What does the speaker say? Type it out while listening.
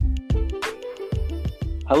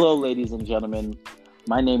Hello, ladies and gentlemen.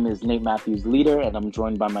 My name is Nate Matthews Leader, and I'm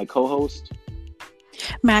joined by my co-host,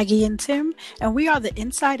 Maggie and Tim, and we are the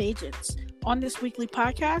Inside Agents. On this weekly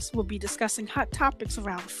podcast, we'll be discussing hot topics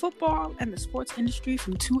around football and the sports industry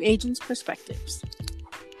from two agents' perspectives.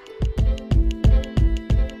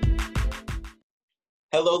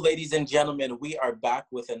 Hello, ladies and gentlemen. We are back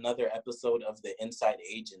with another episode of the Inside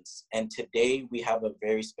Agents, and today we have a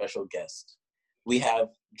very special guest. We have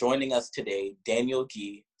joining us today Daniel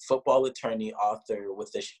Geey, football attorney, author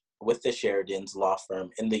with the Sheridans law firm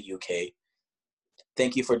in the UK.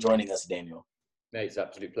 Thank you for joining us, Daniel. Mate, it's an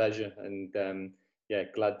absolute pleasure, and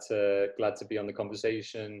glad to be on the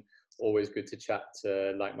conversation. Always good to chat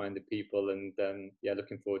to like-minded people, and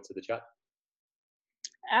looking forward to the chat.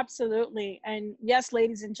 Absolutely. And yes,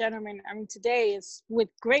 ladies and gentlemen, today is with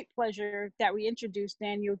great pleasure that we introduce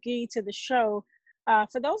Daniel Geey to the show.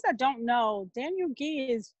 For those that don't know, Daniel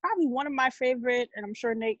Geey is probably one of my favorite, and I'm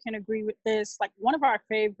sure Nate can agree with this, like one of our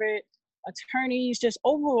favorite attorneys, just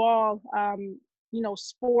overall,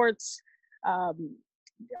 sports,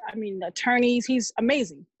 attorneys. He's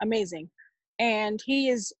amazing. And he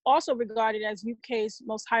is also regarded as UK's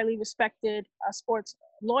most highly respected sports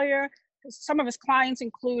lawyer. Some of his clients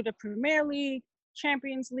include the Premier League,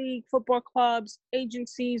 Champions League, football clubs,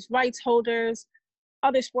 agencies, rights holders,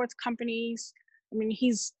 other sports companies.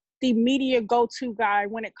 He's the media go-to guy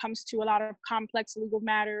when it comes to a lot of complex legal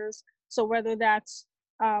matters. So whether that's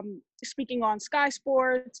speaking on Sky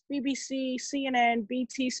Sports, BBC, CNN,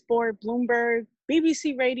 BT Sport, Bloomberg,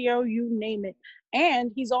 BBC Radio, you name it.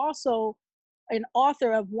 And he's also an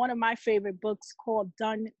author of one of my favorite books called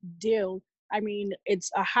Done Deal.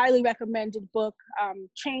 It's a highly recommended book,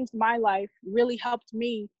 changed my life, really helped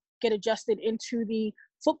me get adjusted into the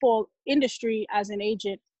football industry as an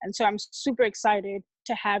agent. And so I'm super excited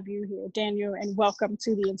to have you here, Daniel, and welcome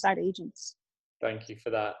to the Inside Agents. Thank you for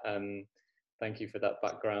that. Thank you for that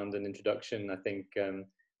background and introduction. I think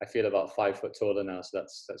I feel about 5 foot taller now, so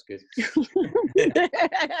that's good.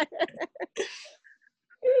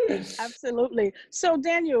 Absolutely. So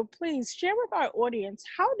Daniel, please share with our audience,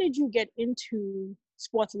 how did you get into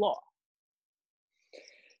sports law?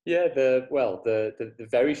 Yeah, the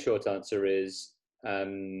very short answer is,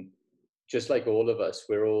 just like all of us,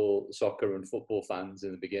 we're all soccer and football fans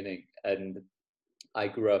in the beginning. And I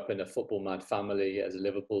grew up in a football mad family as a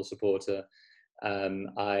Liverpool supporter.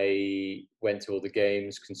 I went to all the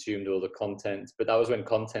games, consumed all the content, but that was when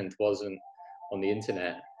content wasn't on the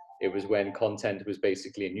internet. It was when content was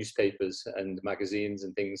basically in newspapers and magazines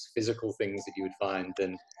and things, physical things that you would find.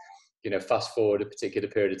 And, fast forward a particular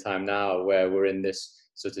period of time now where we're in this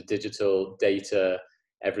sort of digital data,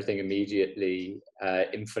 everything immediately,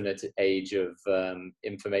 infinite age of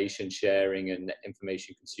information sharing and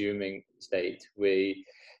information consuming state. I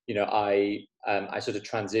sort of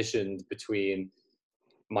transitioned between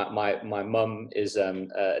my mum is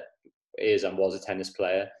and was a tennis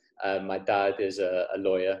player. My dad is a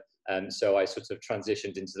lawyer. So I sort of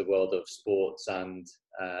transitioned into the world of sports and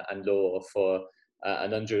law for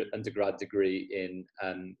an undergrad degree in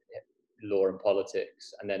law and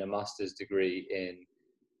politics, and then a master's degree in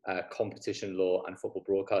competition law and football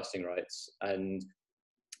broadcasting rights, and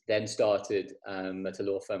then started at a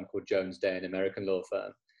law firm called Jones Day, an American law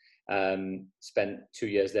firm. Spent 2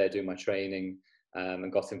 years there doing my training,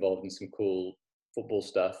 and got involved in some cool football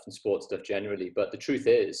stuff and sports stuff generally. But the truth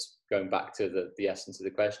is, going back to the essence of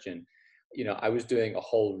the question, I was doing a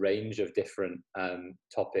whole range of different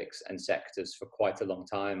topics and sectors for quite a long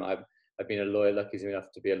time. I've been a lawyer, lucky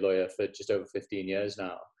enough to be a lawyer for just over 15 years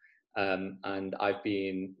now. And I've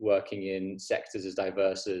been working in sectors as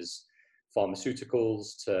diverse as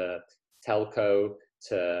pharmaceuticals to telco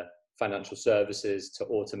to financial services to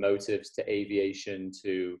automotives to aviation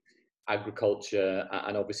to agriculture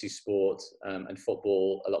and obviously sport and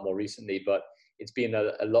football a lot more recently. But it's been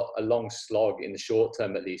a long slog in the short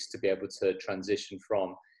term, at least, to be able to transition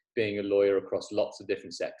from being a lawyer across lots of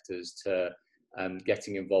different sectors to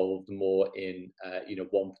getting involved more in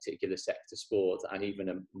one particular sector, sport, and even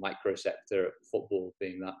a micro sector, football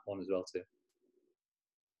being that one as well too.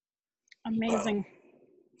 Amazing. Wow.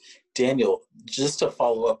 Daniel, just to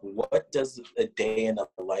follow up, what does a day in the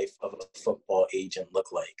life of a football agent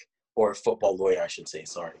look like? Or a football lawyer, I should say,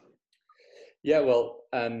 sorry. Yeah, well,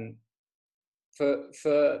 for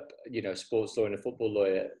sports lawyer and a football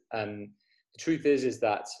lawyer, the truth is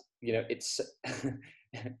that, it's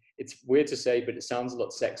it's weird to say, but it sounds a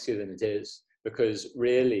lot sexier than it is, because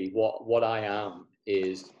really what I am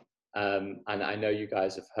is, and I know you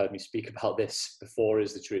guys have heard me speak about this before,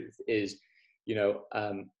 is the truth is,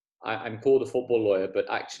 I'm called a football lawyer, but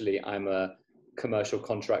actually I'm a commercial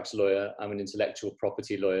contracts lawyer. I'm an intellectual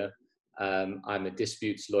property lawyer. I'm a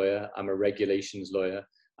disputes lawyer. I'm a regulations lawyer.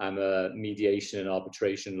 I'm a mediation and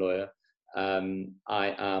arbitration lawyer.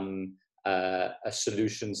 I am a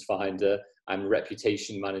solutions finder. I'm a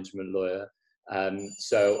reputation management lawyer.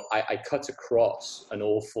 So I cut across an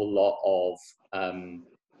awful lot of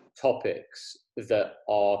topics that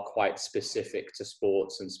are quite specific to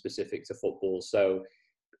sports and specific to football. So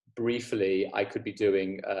briefly, I could be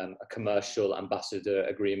doing a commercial ambassador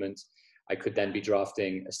agreement. I could then be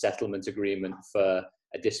drafting a settlement agreement for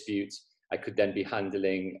a dispute. I could then be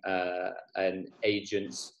handling an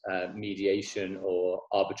agent's mediation or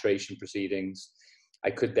arbitration proceedings. I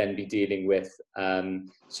could then be dealing with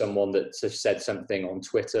someone that's said something on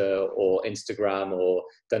Twitter or Instagram or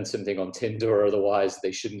done something on Tinder or otherwise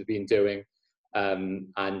they shouldn't have been doing,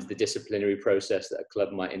 and the disciplinary process that a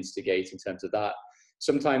club might instigate in terms of that.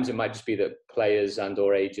 Sometimes it might just be that players and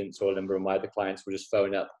or agents or a number of my other clients will just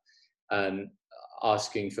phone up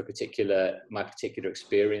asking for my particular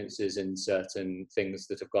experiences in certain things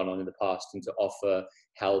that have gone on in the past and to offer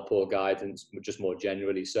help or guidance just more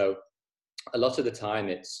generally. So a lot of the time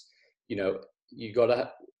it's, you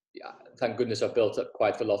gotta, thank goodness I've built up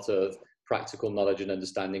quite a lot of practical knowledge and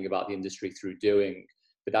understanding about the industry through doing,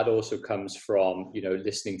 but that also comes from,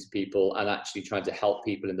 listening to people and actually trying to help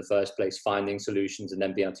people in the first place, finding solutions and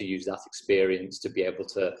then be able to use that experience to be able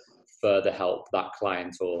to further help that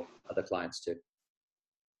client or other clients too.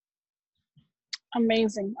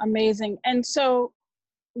 Amazing, amazing. And so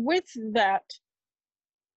with that,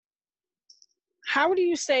 how do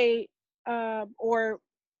you say, or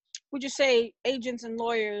would you say agents and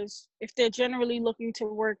lawyers, if they're generally looking to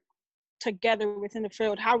work together within the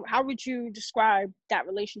field, how would you describe that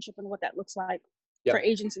relationship and what that looks like for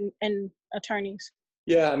agents and attorneys?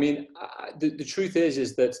 Yeah, I mean, the truth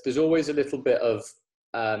is that there's always a little bit of,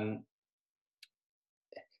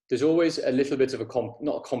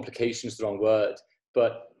 not complication is the wrong word,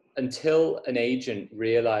 but until an agent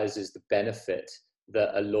realizes the benefit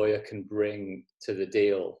that a lawyer can bring to the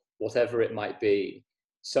deal, whatever it might be,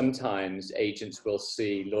 sometimes agents will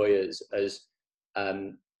see lawyers as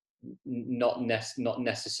not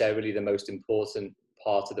necessarily the most important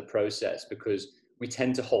part of the process, because we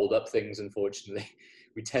tend to hold up things, unfortunately.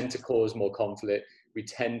 We tend to cause more conflict. We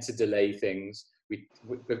tend to delay things.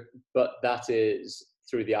 But that is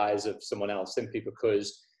through the eyes of someone else, simply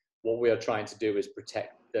because what we are trying to do is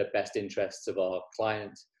protect the best interests of our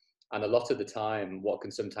client. And a lot of the time, what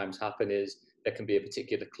can sometimes happen is there can be a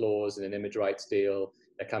particular clause in an image rights deal.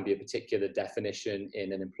 There can be a particular definition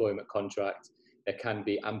in an employment contract. There can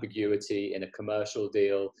be ambiguity in a commercial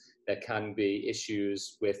deal. There can be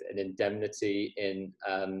issues with an indemnity in,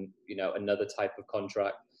 another type of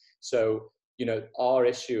contract. So,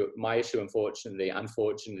 my issue,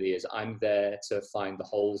 unfortunately, is I'm there to find the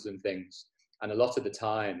holes in things. And a lot of the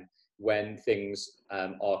time, when things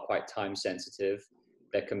are quite time sensitive,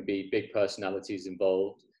 there can be big personalities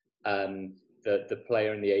involved. The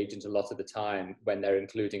player and the agent, a lot of the time, when they're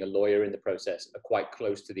including a lawyer in the process, are quite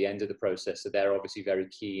close to the end of the process. So they're obviously very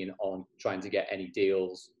keen on trying to get any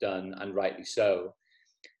deals done, and rightly so.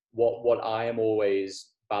 What I am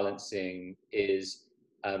always balancing is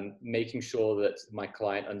making sure that my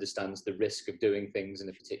client understands the risk of doing things in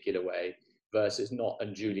a particular way, versus not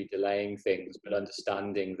unduly delaying things, but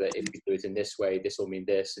understanding that if we do it in this way, this will mean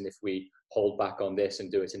this. And if we hold back on this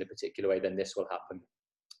and do it in a particular way, then this will happen.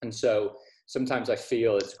 And so sometimes I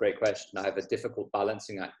feel, it's a great question, I have a difficult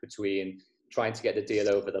balancing act between trying to get the deal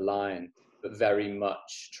over the line, but very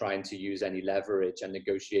much trying to use any leverage and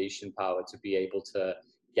negotiation power to be able to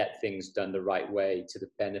get things done the right way to the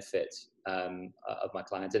benefit of my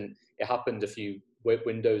client. And it happened a few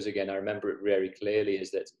windows again. I remember it very clearly,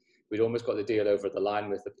 is that we'd almost got the deal over the line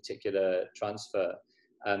with a particular transfer,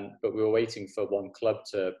 but we were waiting for one club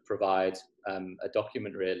to provide a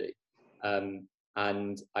document, really.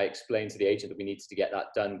 And I explained to the agent that we needed to get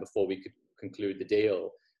that done before we could conclude the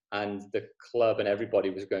deal. And the club and everybody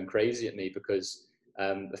was going crazy at me because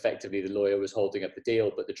effectively the lawyer was holding up the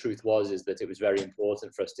deal. But the truth is that it was very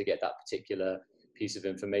important for us to get that particular piece of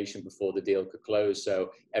information before the deal could close.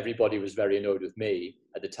 So everybody was very annoyed with me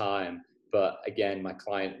at the time. But again, my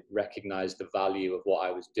client recognized the value of what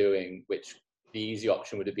I was doing, which the easy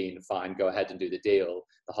option would have been, fine, go ahead and do the deal.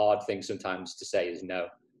 The hard thing sometimes to say is no.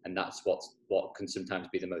 And that's what can sometimes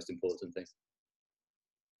be the most important thing.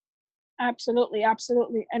 Absolutely,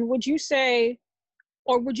 absolutely. And would you say,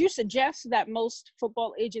 or would you suggest that most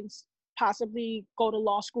football agents possibly go to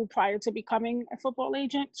law school prior to becoming a football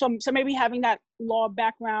agent? So maybe having that law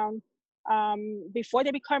background before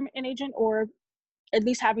they become an agent, or at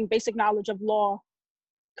least having basic knowledge of law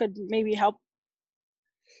could maybe help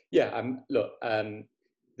Yeah, look,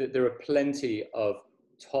 there are plenty of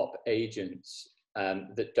top agents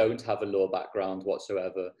that don't have a law background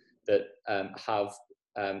whatsoever, that have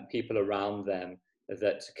people around them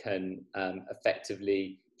that can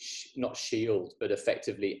effectively not shield, but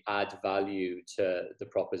effectively add value to the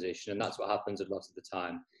proposition. And that's what happens a lot of the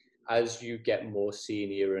time. As you get more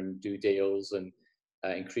senior and do deals and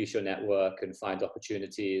increase your network and find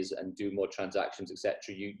opportunities and do more transactions,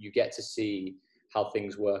 etc., you get to see how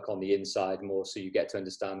things work on the inside more, so you get to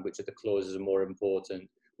understand which of the clauses are more important,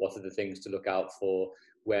 what are the things to look out for,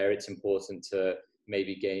 where it's important to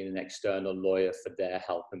maybe gain an external lawyer for their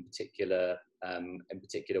help in particular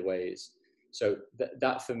ways. So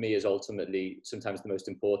that for me is ultimately sometimes the most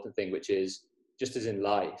important thing, which is just as in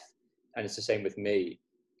life, and it's the same with me,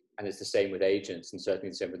 and it's the same with agents, and certainly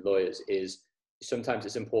the same with lawyers, is sometimes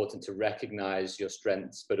it's important to recognize your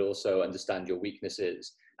strengths, but also understand your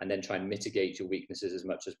weaknesses, and then try and mitigate your weaknesses as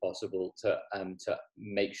much as possible to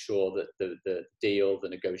make sure that the deal, the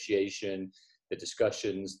negotiation, the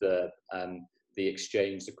discussions, the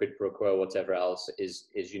exchange, the quid pro quo, whatever else is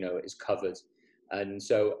covered. And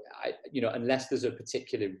so, unless there's a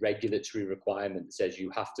particular regulatory requirement that says you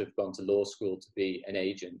have to have gone to law school to be an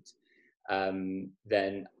agent,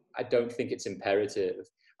 then I don't think it's imperative.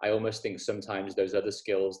 I almost think sometimes those other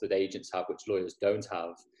skills that agents have, which lawyers don't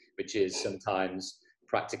have, which is sometimes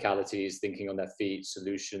practicalities, thinking on their feet,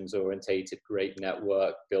 solutions orientated, great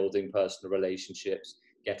network, building personal relationships,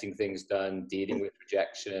 getting things done, dealing with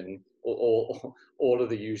rejection, all of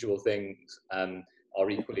the usual things are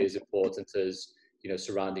equally as important as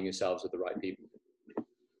surrounding yourselves with the right people.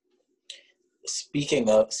 Speaking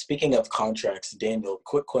of contracts, Daniel,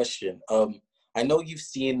 quick question. I know you've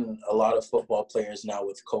seen a lot of football players now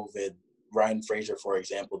with COVID. Ryan Frazier, for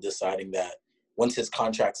example, deciding that once his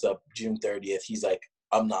contract's up June 30th, he's like,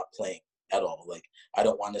 I'm not playing at all. Like, I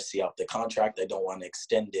don't want to see out the contract. I don't want to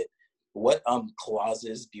extend it. What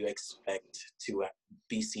clauses do you expect to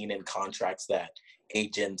be seen in contracts that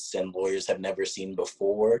agents and lawyers have never seen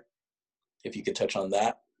before? If you could touch on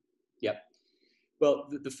that. Yep. Well,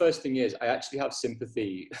 the first thing is I actually have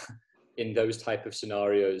sympathy in those type of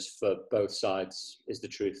scenarios for both sides, is the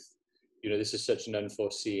truth. This is such an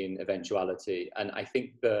unforeseen eventuality. And I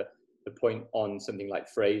think the point on something like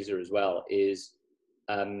Fraser as well is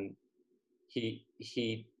he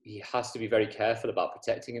has to be very careful about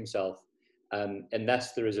protecting himself,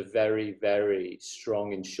 unless there is a very, very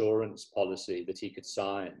strong insurance policy that he could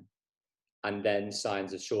sign and then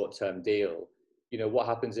signs a short-term deal. What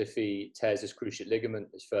happens if he tears his cruciate ligament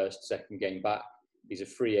his second game back? He's a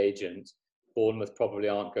free agent. Bournemouth probably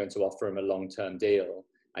aren't going to offer him a long-term deal,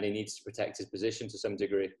 and he needs to protect his position to some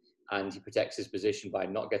degree. And he protects his position by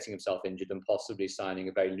not getting himself injured and possibly signing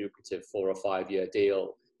a very lucrative 4 or 5 year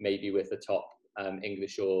deal, maybe with a top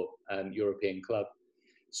English or European club.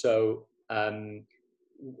 So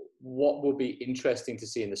what will be interesting to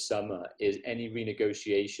see in the summer is any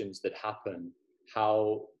renegotiations that happen,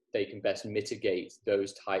 how they can best mitigate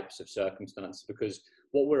those types of circumstances, because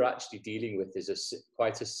what we're actually dealing with is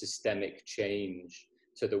quite a systemic change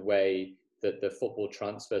to the way that the football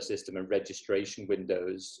transfer system and registration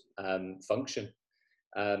windows function.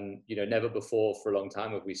 Never before for a long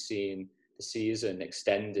time have we seen the season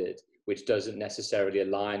extended, which doesn't necessarily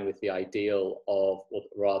align with the ideal of, or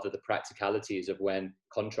rather the practicalities of when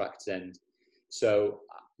contracts end. So,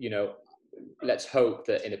 let's hope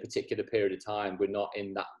that in a particular period of time, we're not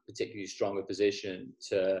in that particularly stronger position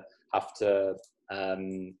to have to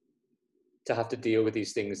deal with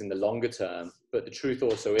these things in the longer term. But the truth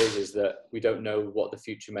also is that we don't know what the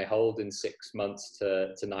future may hold in 6 months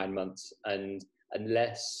to 9 months. And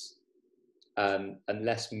unless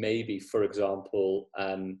maybe, for example,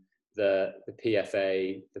 the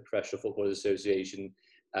PFA, the Professional Football Association,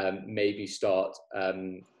 maybe start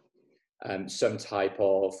some type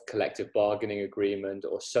of collective bargaining agreement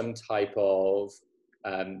or some type of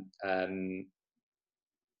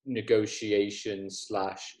negotiation /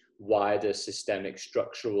 wider systemic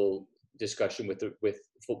structural discussion with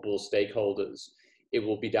football stakeholders, it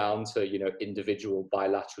will be down to individual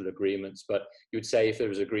bilateral agreements. But you would say if there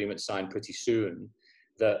was agreement signed pretty soon,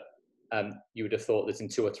 that you would have thought that in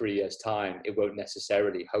 2 or 3 years' time, it won't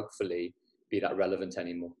necessarily, hopefully, be that relevant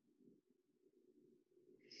anymore.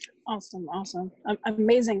 Awesome.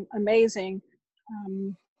 Amazing.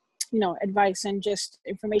 Advice and just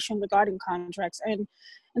information regarding contracts. And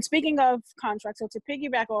speaking of contracts, so to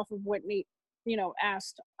piggyback off of what Nate,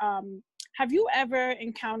 asked, have you ever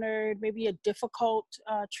encountered maybe a difficult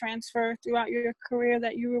transfer throughout your career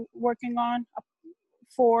that you were working on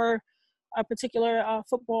for a particular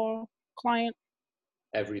football client?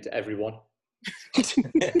 Everyone.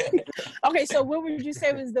 Okay, so what would you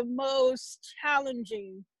say was the most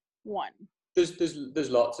challenging one? There's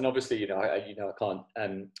lots, and obviously, I can't,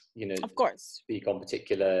 Of course. speak on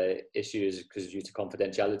particular issues because due to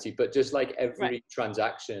confidentiality. But just like every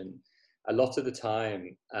transaction, a lot of the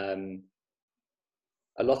time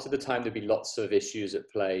there'll be lots of issues at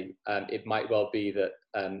play. It might well be that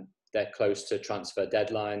they're close to transfer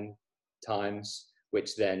deadline times,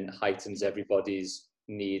 which then heightens everybody's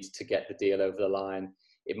need to get the deal over the line.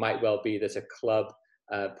 It might well be that a club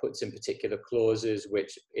puts in particular clauses,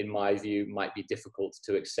 which in my view might be difficult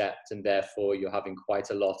to accept, and therefore you're having quite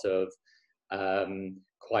a lot of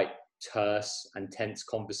quite terse and tense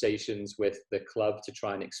conversations with the club to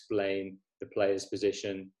try and explain the player's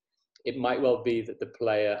position. It might well be that the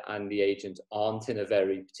player and the agent aren't in a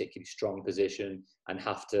very particularly strong position and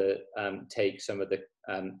have to take some of the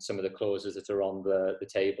clauses that are on the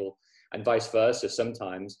table, and vice versa.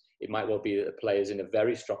 Sometimes it might well be that the player is in a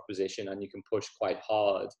very strong position and you can push quite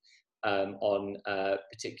hard on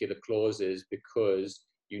particular clauses because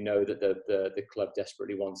you know that the club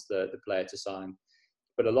desperately wants the player to sign.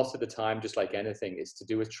 But a lot of the time, just like anything, it's to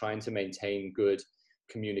do with trying to maintain good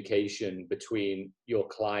communication between your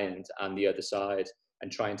client and the other side,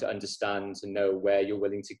 and trying to understand, to know where you're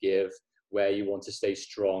willing to give, where you want to stay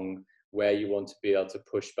strong, where you want to be able to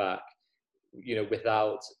push back,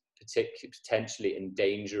 without potentially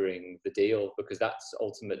endangering the deal, because that's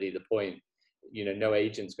ultimately the point. No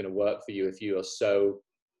agent's going to work for you if you are so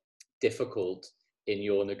difficult in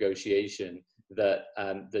your negotiation that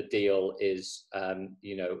the deal is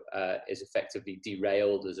effectively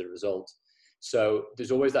derailed as a result. So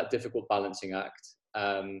there's always that difficult balancing act.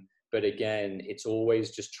 But again, it's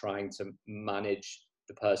always just trying to manage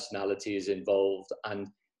the personalities involved and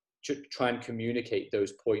try and communicate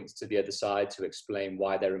those points to the other side to explain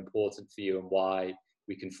why they're important for you and why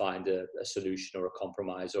we can find a solution or a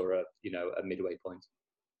compromise or a midway point.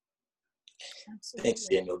 Absolutely. Thanks,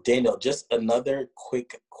 Daniel. Daniel, just another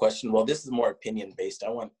quick question. Well, this is more opinion based. I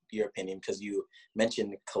want your opinion because you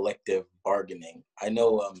mentioned collective bargaining. I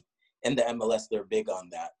know in the MLS, they're big on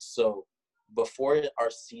that. So before our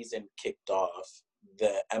season kicked off,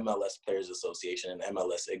 the MLS Players Association and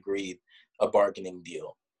MLS agreed a bargaining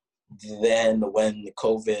deal. Then when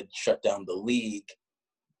COVID shut down the league,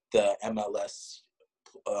 the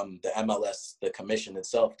commission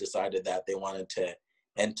itself decided that they wanted to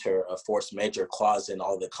enter a force majeure clause in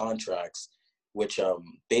all the contracts, which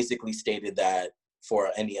basically stated that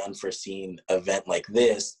for any unforeseen event like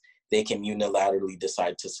this, they can unilaterally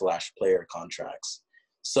decide to slash player contracts.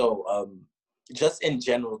 So just in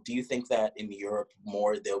general, do you think that in Europe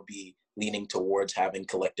more they'll be leaning towards having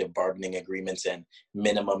collective bargaining agreements and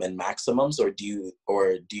minimum and maximums, or do you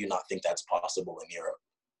not think that's possible in Europe?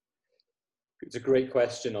 It's a great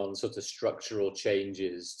question on sort of structural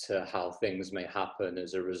changes to how things may happen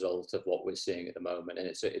as a result of what we're seeing at the moment, and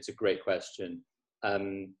it's a great question.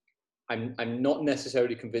 I'm not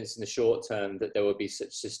necessarily convinced in the short term that there will be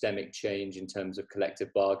such systemic change in terms of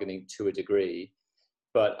collective bargaining to a degree,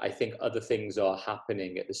 but I think other things are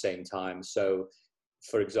happening at the same time. So,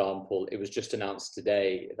 for example, it was just announced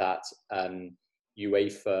today that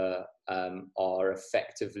UEFA are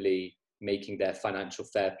effectively making their financial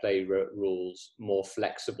fair play rules more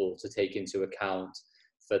flexible to take into account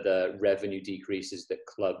for the revenue decreases that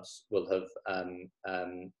clubs will have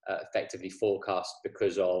effectively forecast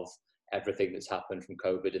because of everything that's happened from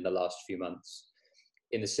COVID in the last few months.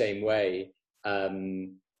 In the same way,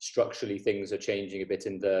 structurally things are changing a bit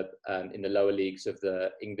in the lower leagues of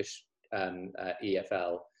the English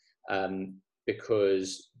EFL,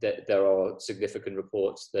 because there are significant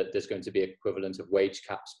reports that there's going to be equivalent of wage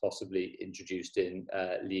caps possibly introduced in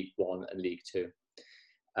League One and League Two.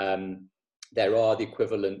 There are the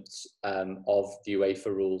equivalents of the UEFA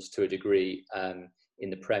rules to a degree in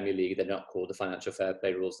the Premier League. They're not called the financial fair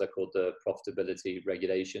play rules, they're called the profitability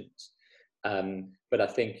regulations. But I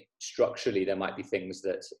think structurally there might be things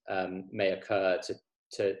that may occur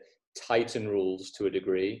to tighten rules to a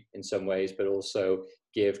degree in some ways, but also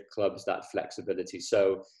give clubs that flexibility.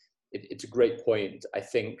 So it's a great point. I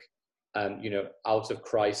think, out of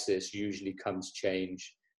crisis usually comes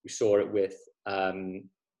change. We saw it with,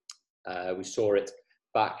 we saw it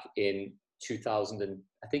back in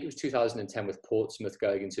 2010 with Portsmouth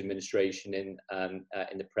going into administration in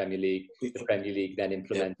the Premier League. The Premier League then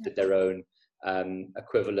implemented their own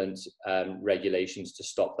equivalent regulations to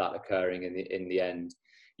stop that occurring in the end.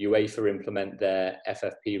 UEFA implement their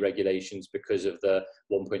FFP regulations because of the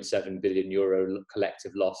 1.7 billion euro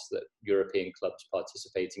collective loss that European clubs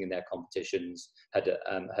participating in their competitions had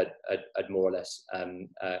more or less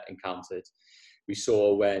encountered. We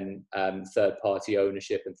saw when third-party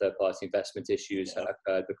ownership and third-party investment issues had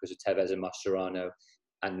occurred because of Tevez and Mascherano,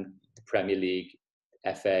 and the Premier League,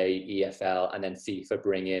 FA, EFL, and then FIFA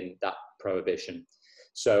bring in that prohibition.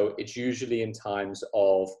 So it's usually in times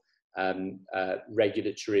of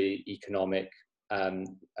regulatory, economic,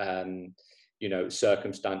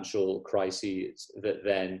 circumstantial crises that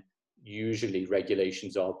then usually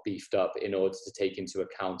regulations are beefed up in order to take into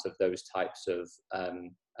account of those types of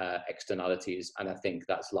externalities. And I think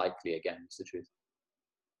that's likely, again, is the truth.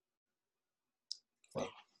 Well,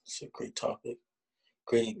 it's a great topic.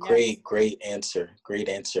 Great answer. Great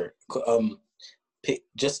answer.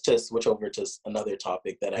 Just to switch over to another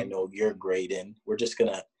topic that I know you're great in, we're just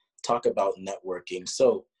going to talk about networking.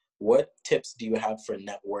 So what tips do you have for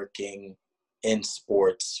networking in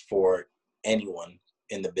sports for anyone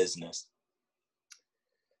in the business?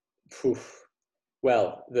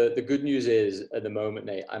 Well, the good news is at the moment,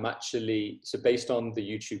 Nate, I'm actually, so based on the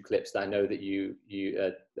YouTube clips that I know that you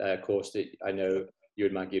course that I know you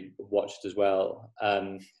and Maggie watched as well,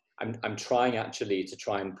 I'm trying actually to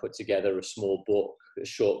try and put together a small book, a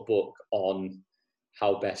short book on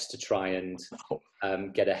how best to try and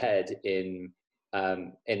get ahead in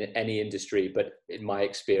any industry, but in my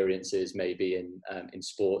experiences, maybe in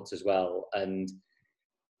sports as well. And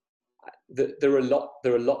there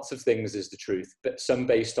are lots of things, is the truth, but some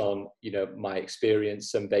based on my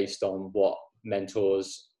experience, some based on what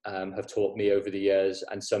mentors have taught me over the years,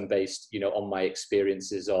 and some based on my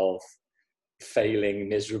experiences of failing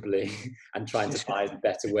miserably and trying to find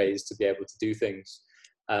better ways to be able to do things.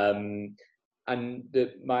 And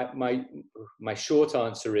my short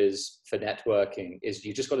answer is, for networking, is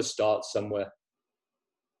you just got to start somewhere.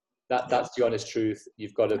 That's the honest truth.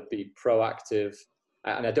 You've got to be proactive.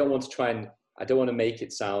 And I don't want to make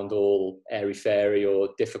it sound all airy-fairy or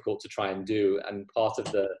difficult to try and do. And part of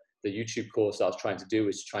the YouTube course I was trying to do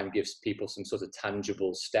is to try and give people some sort of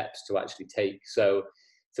tangible steps to actually take. So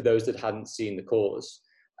for those that hadn't seen the course,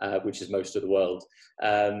 which is most of the world,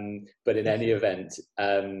 but in any event,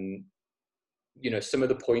 some of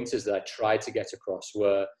the pointers that I tried to get across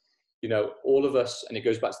were, all of us, and it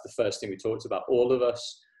goes back to the first thing we talked about, all of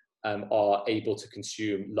us are able to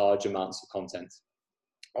consume large amounts of content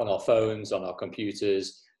on our phones, on our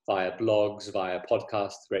computers, via blogs, via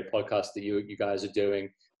podcasts, great podcasts that you guys are doing,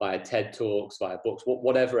 via TED Talks, via books,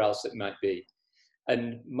 whatever else it might be.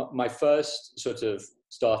 And my first sort of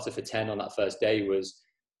starter for 10 on that first day was,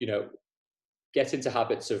 get into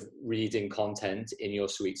habits of reading content in your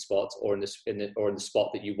sweet spot, or in the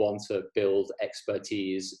spot that you want to build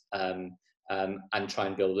expertise and try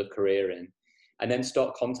and build a career in. And then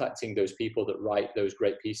start contacting those people that write those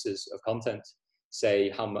great pieces of content. Say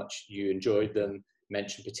how much you enjoyed them,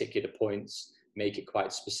 mention particular points, make it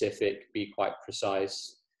quite specific, be quite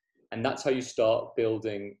precise. And that's how you start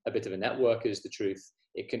building a bit of a network, is the truth.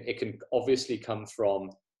 It can obviously come from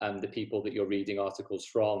the people that you're reading articles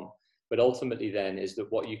from, but ultimately then is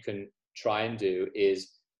that what you can try and do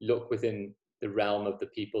is look within the realm of the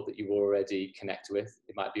people that you already connect with.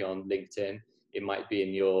 It might be on LinkedIn, it might be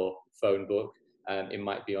in your phone book, it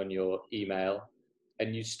might be on your email,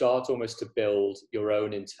 and you start almost to build your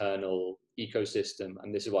own internal ecosystem.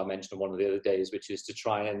 And this is what I mentioned on one of the other days, which is to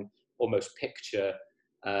try and almost picture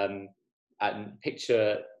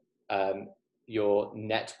your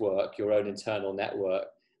network, your own internal network,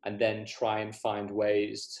 and then try and find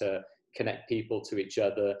ways to connect people to each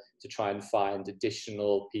other, to try and find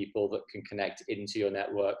additional people that can connect into your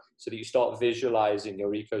network, so that you start visualizing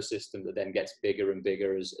your ecosystem that then gets bigger and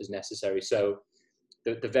bigger as necessary. So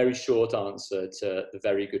the very short answer to the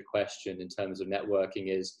very good question in terms of networking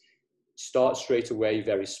is, start straight away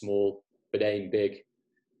very small, but aim big.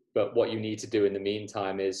 But what you need to do in the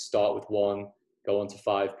meantime is start with 1, go on to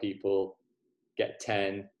 5 people, get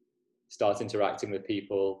 10, start interacting with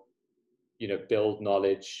people, build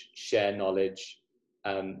knowledge, share knowledge,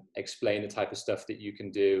 explain the type of stuff that you can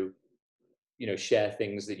do, share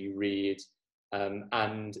things that you read,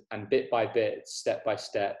 and bit by bit, step by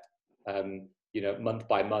step, month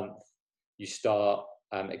by month, you start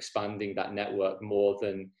expanding that network more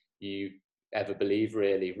than you ever believe,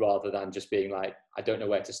 really, rather than just being like, I don't know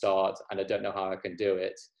where to start and I don't know how I can do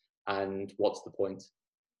it, and what's the point?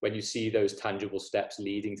 When you see those tangible steps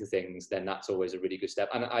leading to things, then that's always a really good step.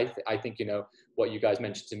 And I think, what you guys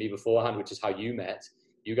mentioned to me beforehand, which is how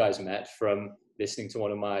you guys met from listening to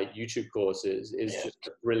one of my YouTube courses, is just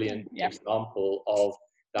a brilliant example of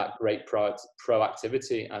that great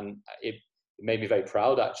proactivity. And it made me very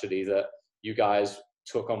proud, actually, that you guys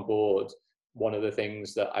took on board one of the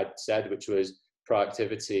things that I'd said, which was,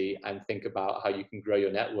 proactivity and think about how you can grow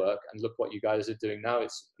your network. And look what you guys are doing now.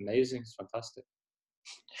 It's amazing. It's fantastic.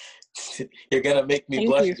 You're gonna make me Thank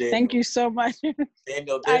blush, you. Daniel. Thank you so much.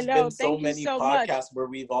 Daniel, I there's know. been so Thank you many so much. podcasts where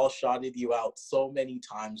we've all shouted you out so many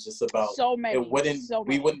times, just about So many.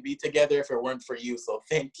 we wouldn't be together if it weren't for you. So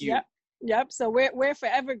thank you. Yep. So we're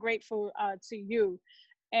forever grateful to you.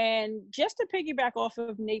 And just to piggyback off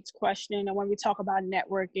of Nate's question, and when we talk about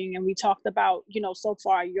networking, and we talked about, so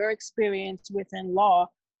far your experience within law,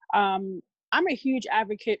 I'm a huge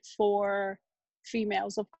advocate for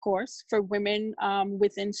females, of course, for women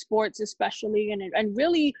within sports especially, and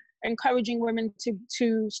really encouraging women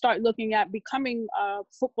to start looking at becoming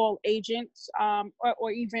football agents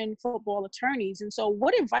or even football attorneys. And so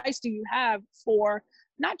what advice do you have for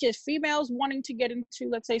not just females wanting to get into,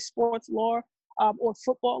 let's say, sports law or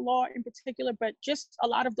football law in particular, but just a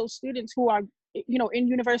lot of those students who are, in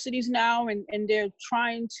universities now and they're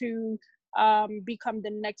trying to become the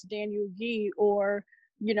next Daniel Geey or,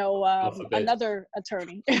 another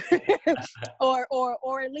attorney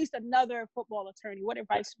or at least another football attorney? What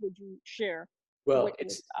advice would you share? Well,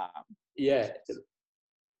 it's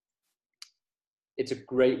a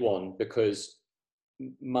great one, because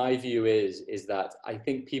my view is that I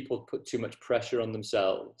think people put too much pressure on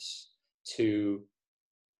themselves to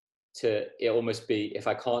it almost be, if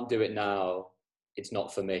I can't do it now, it's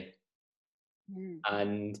not for me.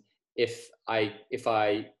 And if I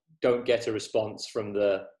don't get a response from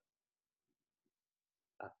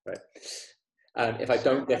if I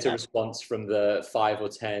don't get a response from the 5 or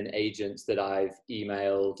 10 agents that I've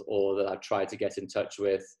emailed or that I've tried to get in touch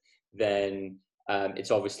with, then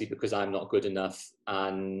it's obviously because I'm not good enough,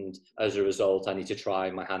 and as a result, I need to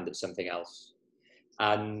try my hand at something else.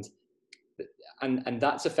 And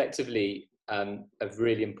that's effectively a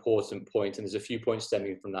really important point. And there's a few points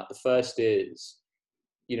stemming from that. The first is,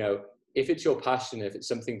 if it's your passion, if it's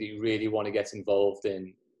something that you really want to get involved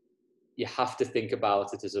in, you have to think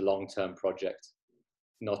about it as a long-term project,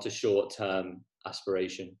 not a short-term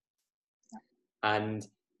aspiration. And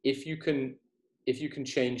if you can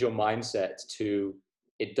change your mindset to,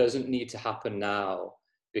 it doesn't need to happen now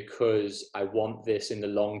because I want this in the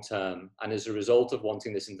long term, and as a result of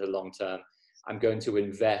wanting this in the long term, I'm going to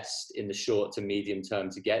invest in the short to medium term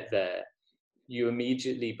to get there, you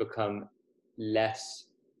immediately become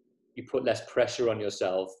you put less pressure on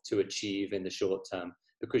yourself to achieve in the short term,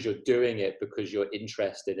 because you're doing it because you're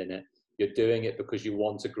interested in it. You're doing it because you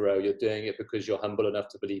want to grow. You're doing it because you're humble enough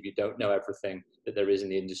to believe you don't know everything that there is in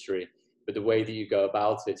the industry. But the way that you go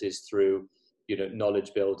about it is through,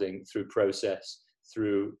 knowledge building, through process,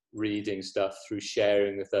 through reading stuff, through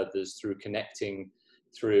sharing with others, through connecting,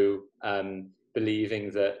 through believing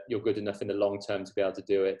that you're good enough in the long term to be able to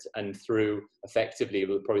do it, and through effectively,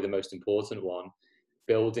 probably the most important one,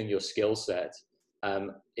 building your skill set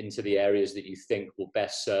into the areas that you think will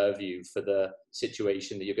best serve you for the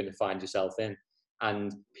situation that you're going to find yourself in.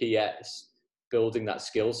 And P.S., building that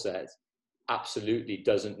skill set absolutely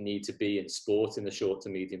doesn't need to be in sport in the short to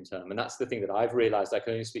medium term. And that's the thing that I've realized. I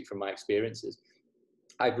can only speak from my experiences.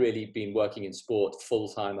 I've really been working in sport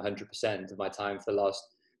full-time 100% of my time for the last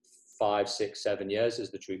 5, 6, 7 years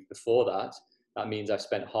is the truth. Before that, that means I've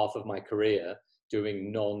spent half of my career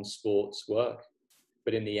doing non-sports work.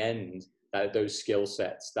 But in the end, those skill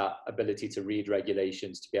sets, that ability to read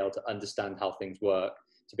regulations, to be able to understand how things work,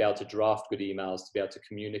 to be able to draft good emails, to be able to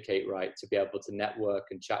communicate right, to be able to network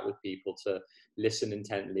and chat with people, to listen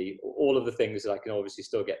intently, all of the things that I can obviously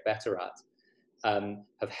still get better at,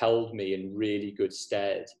 have held me in really good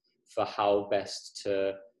stead for how best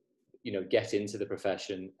to, get into the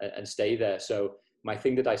profession and stay there. So my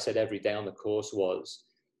thing that I said every day on the course was,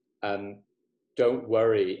 don't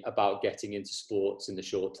worry about getting into sports in the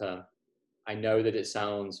short term. I know that it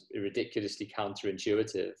sounds ridiculously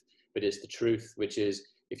counterintuitive, but it's the truth, which is,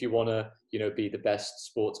 if you want to, be the best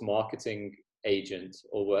sports marketing agent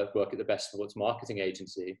or work at the best sports marketing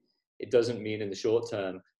agency, it doesn't mean in the short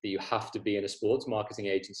term that you have to be in a sports marketing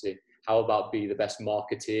agency. How about be the best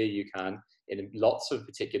marketeer you can in lots of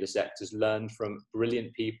particular sectors, learn from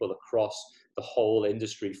brilliant people across the whole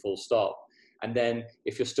industry, full stop. And then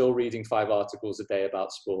if you're still reading 5 articles a day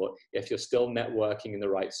about sport, if you're still networking in the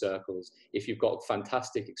right circles, if you've got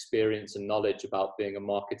fantastic experience and knowledge about being a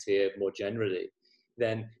marketeer more generally,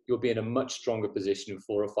 then you'll be in a much stronger position in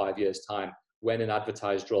 4 or 5 years' time when an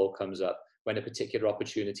advertised role comes up, when a particular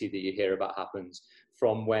opportunity that you hear about happens,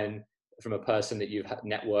 from a person that you've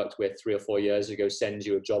networked with 3 or 4 years ago sends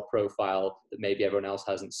you a job profile that maybe everyone else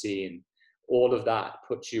hasn't seen. All of that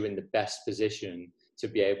puts you in the best position to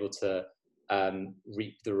be able to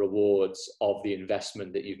reap the rewards of the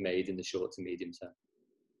investment that you've made in the short to medium term.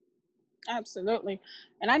 Absolutely.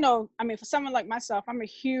 And I know, I mean, for someone like myself, I'm a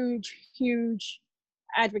huge, huge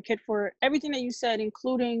advocate for everything that you said,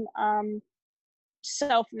 including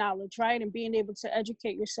self-knowledge, right? And being able to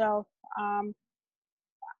educate yourself.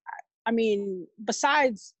 I mean,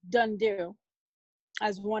 besides Done Deal,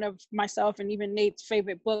 as one of myself and even Nate's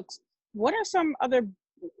favorite books, what are some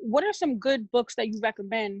good books that you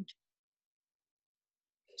recommend?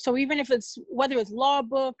 So even if it's, whether it's law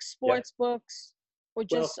books, sports books, or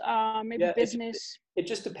just maybe business. It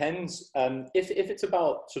just depends. If it's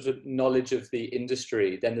about sort of knowledge of the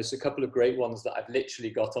industry, then there's a couple of great ones that I've literally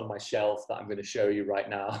got on my shelf that I'm going to show you right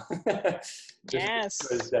now. Yes,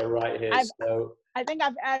 because they're right here. I think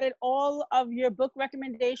I've added all of your book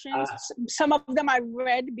recommendations. Some of them I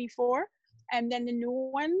read before, and then the new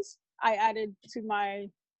ones I added to my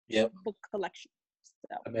book collection.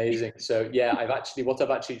 So. Amazing. So yeah, what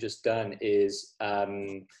I've actually just done is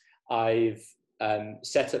I've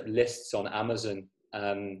set up lists on Amazon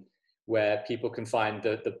where people can find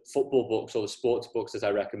the football books or the sports books that I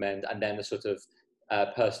recommend, and then the sort of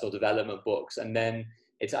personal development books. And then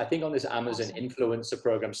it's, I think, on this Amazon influencer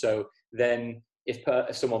program. So then if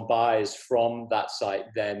someone buys from that site,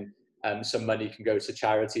 then some money can go to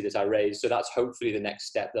charity that I raise. So that's hopefully the next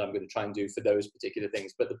step that I'm going to try and do for those particular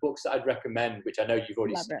things. But the books that I'd recommend, which I know you've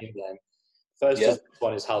already seen them, first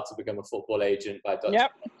one is How to Become a Football Agent by Dr.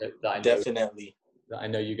 That I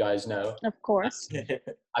know you guys know. Of course.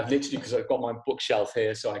 I've literally, because I've got my bookshelf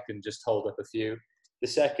here, so I can just hold up a few. The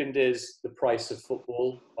second is The Price of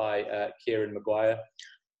Football by Kieran Maguire.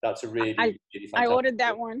 That's a really fantastic I ordered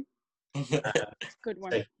that one. Good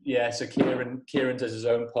one. So Kieran does his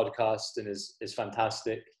own podcast and is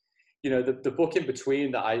fantastic. You know, the book in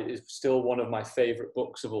between that is still one of my favorite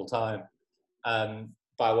books of all time,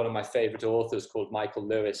 by one of my favorite authors called Michael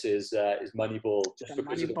Lewis, is Moneyball. Just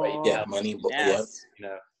because of the way Moneyball. Yes. You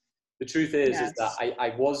know, the truth is that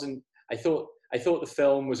I thought the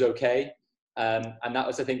film was okay, and that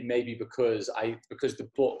was, I think, maybe because the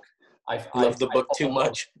book, I love the book too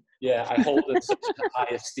much. Yeah, I hold it in such a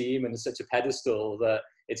high esteem and such a pedestal that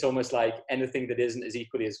it's almost like anything that isn't as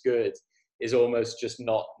equally as good is almost just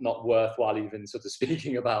not worthwhile even sort of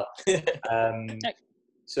speaking about.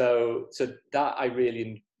 So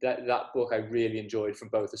that book I really enjoyed from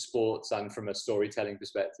both a sports and from a storytelling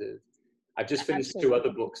perspective. I've just finished two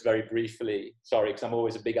other books very briefly. Sorry, because I'm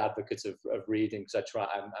always a big advocate of reading, because I try.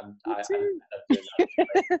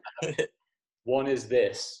 One is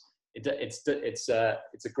this. It's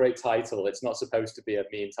a great title. It's not supposed to be a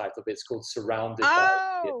mean title, but it's called Surrounded.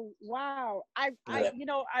 Wow! I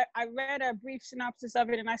read a brief synopsis of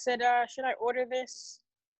it, and I said, should I order this?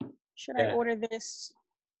 I order this?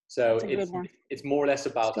 So it's more or less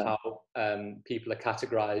about how people are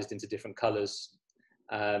categorized into different colors,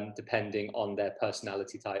 depending on their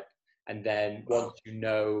personality type, and then once you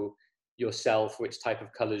know yourself which type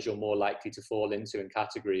of colors you're more likely to fall into in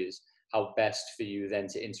categories, how best for you then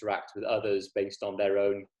to interact with others based on their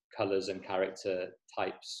own colors and character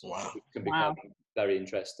types. Which can become very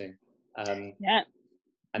interesting.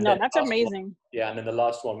 That's amazing. And then the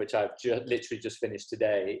last one, which I've literally just finished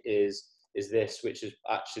today, is this, which is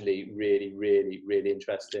actually really, really, really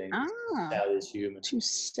interesting. Sell is human. To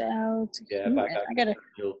sell to human. I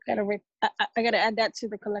gotta add that to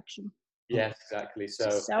the collection. Yes, exactly.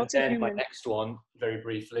 So, and then my next one, very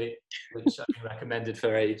briefly, which I've been recommended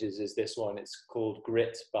for ages, is this one. It's called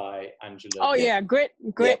Grit by Angela. Oh yeah, Grit.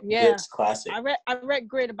 Yeah, Grit's classic. I read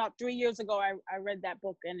Grit about 3 years ago. I read that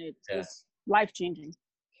book, and it was life-changing.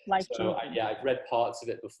 So I've read parts of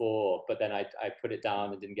it before, but then I put it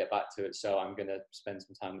down and didn't get back to it. So I'm gonna spend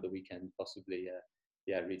some time with the weekend, possibly,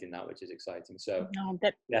 reading that, which is exciting. So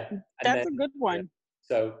that's a good one.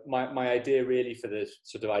 So my idea really for this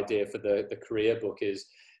sort of idea for the career book is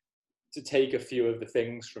to take a few of the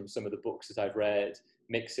things from some of the books that I've read,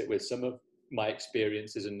 mix it with some of my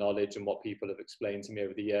experiences and knowledge and what people have explained to me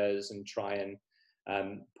over the years, and try and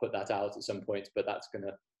put that out at some point. But that's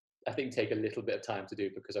gonna, I think, take a little bit of time to do,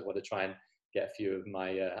 because I want to try and get a few of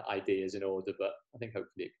my ideas in order, but I think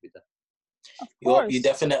hopefully it can be done. Well, you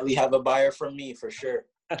definitely have a buyer from me for sure.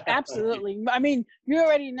 Absolutely. I mean, you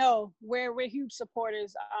already know we're huge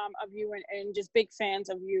supporters of you and just big fans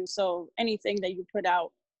of you. So anything that you put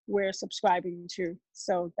out, we're subscribing to.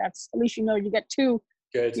 So that's, at least you get two,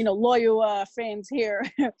 loyal fans here.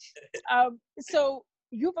 So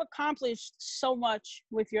you've accomplished so much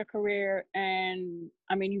with your career, and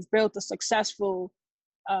I mean, you've built a successful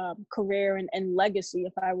career and legacy,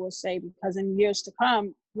 if I will say, because in years to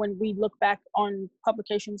come, when we look back on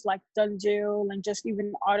publications like Done Deal and just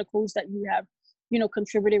even articles that you have,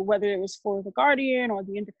 contributed, whether it was for The Guardian or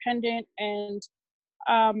The Independent, and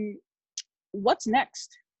what's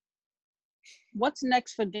next? What's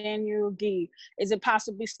next for Daniel Geey? Is it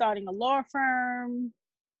possibly starting a law firm?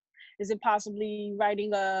 Is it possibly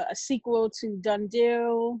writing a sequel to Done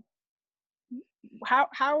Deal?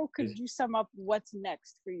 How could you sum up what's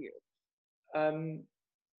next for you?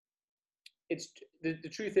 It's the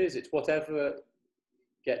truth is, it's whatever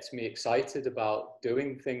gets me excited about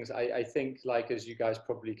doing things. I think, like, as you guys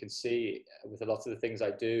probably can see with a lot of the things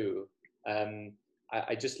I do,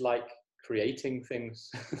 I just like creating things.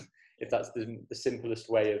 If that's the simplest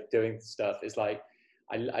way of doing stuff, is like,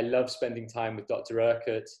 I love spending time with Dr.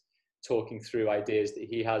 Urquhart, talking through ideas that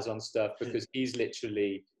he has on stuff, because he's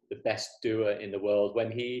literally the best doer in the world.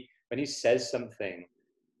 When he says something,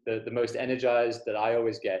 the most energized that I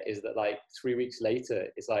always get is that, like, 3 weeks later,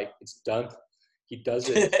 it's like, it's done. He does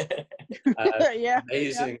it. Yeah.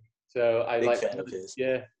 Amazing. Yeah. So I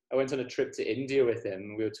I went on a trip to India with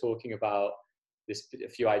him. We were talking about a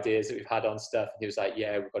few ideas that we've had on stuff. And he was like,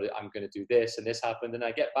 yeah, I'm going to do this, and this happened. And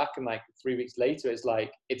I get back, and like 3 weeks later, it's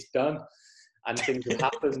like, it's done, and things have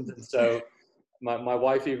happened. And so my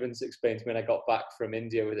wife even explained to me when I got back from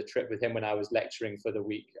India with a trip with him, when I was lecturing for the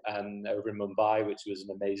week over in Mumbai, which was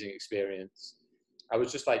an amazing experience. I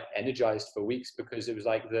was just like energized for weeks, because it was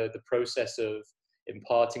like the process of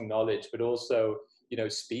imparting knowledge, but also, you know,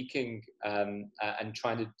 speaking and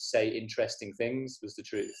trying to say interesting things was the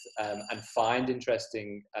truth, and find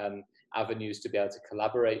interesting avenues to be able to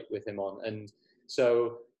collaborate with him on. And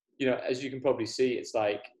so, you know, as you can probably see, it's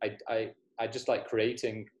like I just like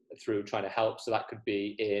creating through trying to help. So that could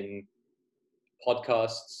be in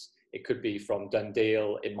podcasts, it could be from Done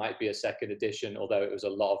Deal, it might be a second edition, although it was a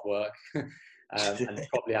lot of work, and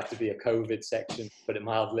probably have to be a COVID section, to put it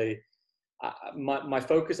mildly. My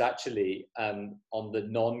focus actually on the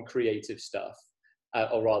non-creative stuff,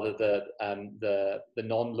 or rather the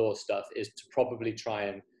non-law stuff, is to probably try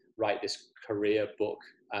and write this career book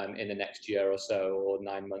in the next year or so, or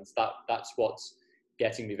 9 months. That's what's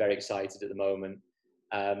getting me very excited at the moment.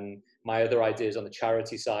 My other ideas on the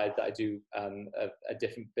charity side that I do a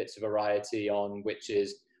different bits of variety on, which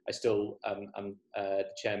is I'm the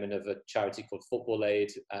chairman of a charity called Football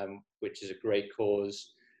Aid, which is a great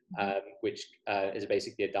cause, which is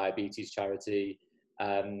basically a diabetes charity.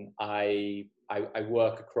 I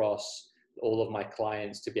work across all of my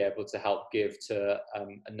clients to be able to help give to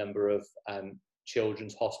a number of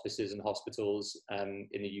children's hospices and hospitals in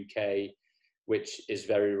the UK, which is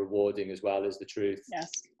very rewarding as well, is the truth. Yes.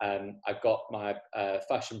 I've got my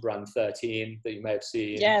fashion brand 13 that you may have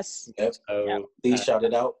seen. Yes. Yep. So, please shout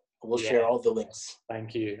it out. We'll share all the links.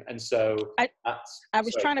 Thank you. And so I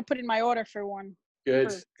was trying to put in my order for one.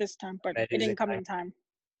 Good. For this time, but Amazing. it didn't come in time.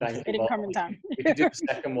 Thank you. It didn't come in time. We can do the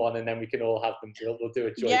second one, and then we can all have them. We'll do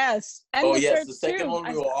a joint. Yes. And the second one,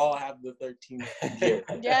 we will all have the 13 here.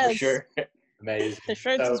 Yes. For sure. Amazing. The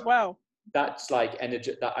shirts as well. That's like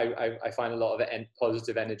energy that I find a lot of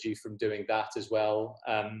positive energy from doing that as well.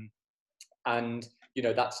 And, you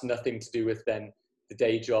know, that's nothing to do with then the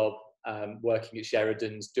day job, working at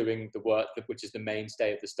Sheridan's, doing the work which is the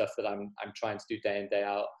mainstay of the stuff that I'm trying to do day in, day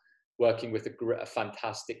out, working with a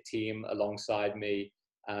fantastic team alongside me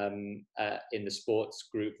in the sports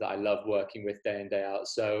group that I love working with day in, day out.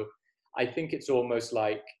 So I think it's almost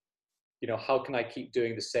like, you know, how can I keep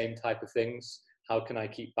doing the same type of things? How can I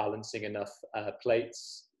keep balancing enough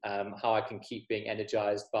plates? How I can keep being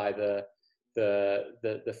energized by the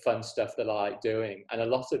fun stuff that I like doing. And a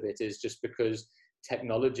lot of it is just because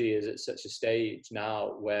technology is at such a stage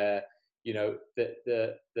now where, you know,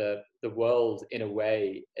 the world in a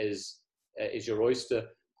way is your oyster.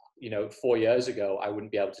 You know, 4 years ago, I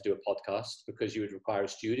wouldn't be able to do a podcast because you would require a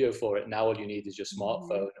studio for it. Now all you need is your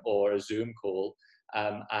smartphone or a Zoom call,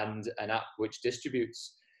 and an app which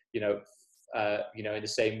distributes, you know, in the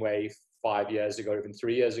same way 5 years ago, or even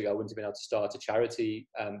 3 years ago, I wouldn't have been able to start a charity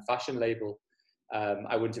fashion label.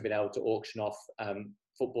 I wouldn't have been able to auction off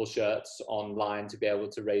football shirts online to be able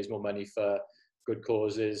to raise more money for good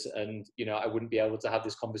causes. And, you know, I wouldn't be able to have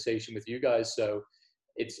this conversation with you guys. So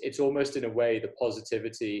it's almost in a way the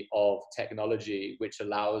positivity of technology, which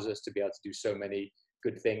allows us to be able to do so many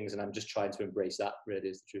good things. And I'm just trying to embrace that, really,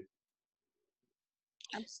 is the truth.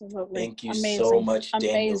 Absolutely. Thank you so much,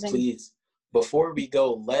 Daniel. Please, before we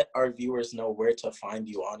go, let our viewers know where to find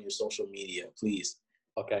you on your social media, please.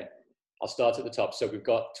 Okay, I'll start at the top. So we've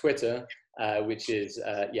got Twitter, which is,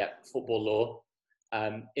 Football Law.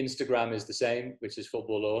 Instagram is the same, which is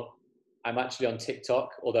Football Law. I'm actually on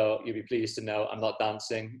TikTok, although you'll be pleased to know I'm not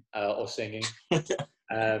dancing or singing.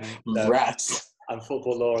 Rats. I'm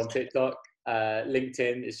Football Law on TikTok.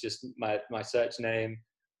 LinkedIn is just my search name.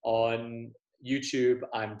 On YouTube,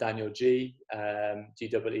 I'm Daniel Geey,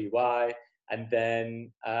 Geey. And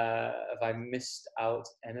then have I missed out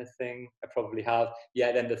anything? I probably have.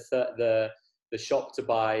 Yeah, then the shop to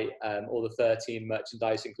buy all the 13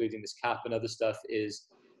 merchandise, including this cap and other stuff, is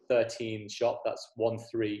 13 shop. That's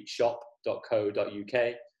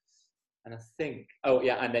 13shop.co.uk. And I think, oh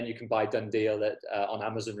yeah, and then you can buy Done Deal on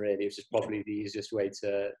Amazon, really, which is probably the easiest way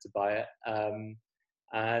to buy it.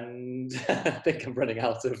 And I think I'm running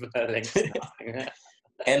out of links now.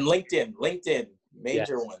 And LinkedIn,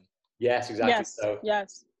 major Yes. one. Yes, exactly. Yes, So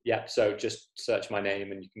yes. yeah, so just search my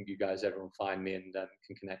name and you guys, everyone find me and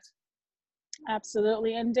can connect.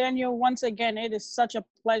 Absolutely. And Daniel, once again, it is such a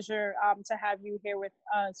pleasure to have you here with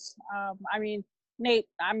us. I mean, Nate,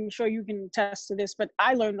 I'm sure you can attest to this, but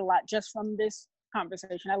I learned a lot just from this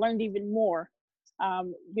conversation. I learned even more,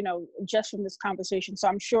 just from this conversation. So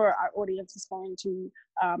I'm sure our audience is going to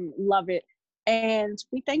love it. And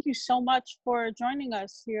we thank you so much for joining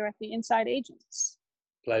us here at the Inside Agents.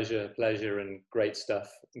 Pleasure, and great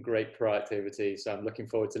stuff, great proactivity. So I'm looking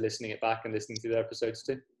forward to listening it back and listening to the episodes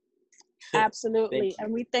too. Absolutely.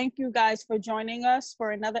 And we thank you guys for joining us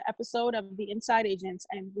for another episode of the Inside Agents,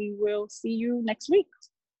 and we will see you next week.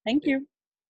 Thank you.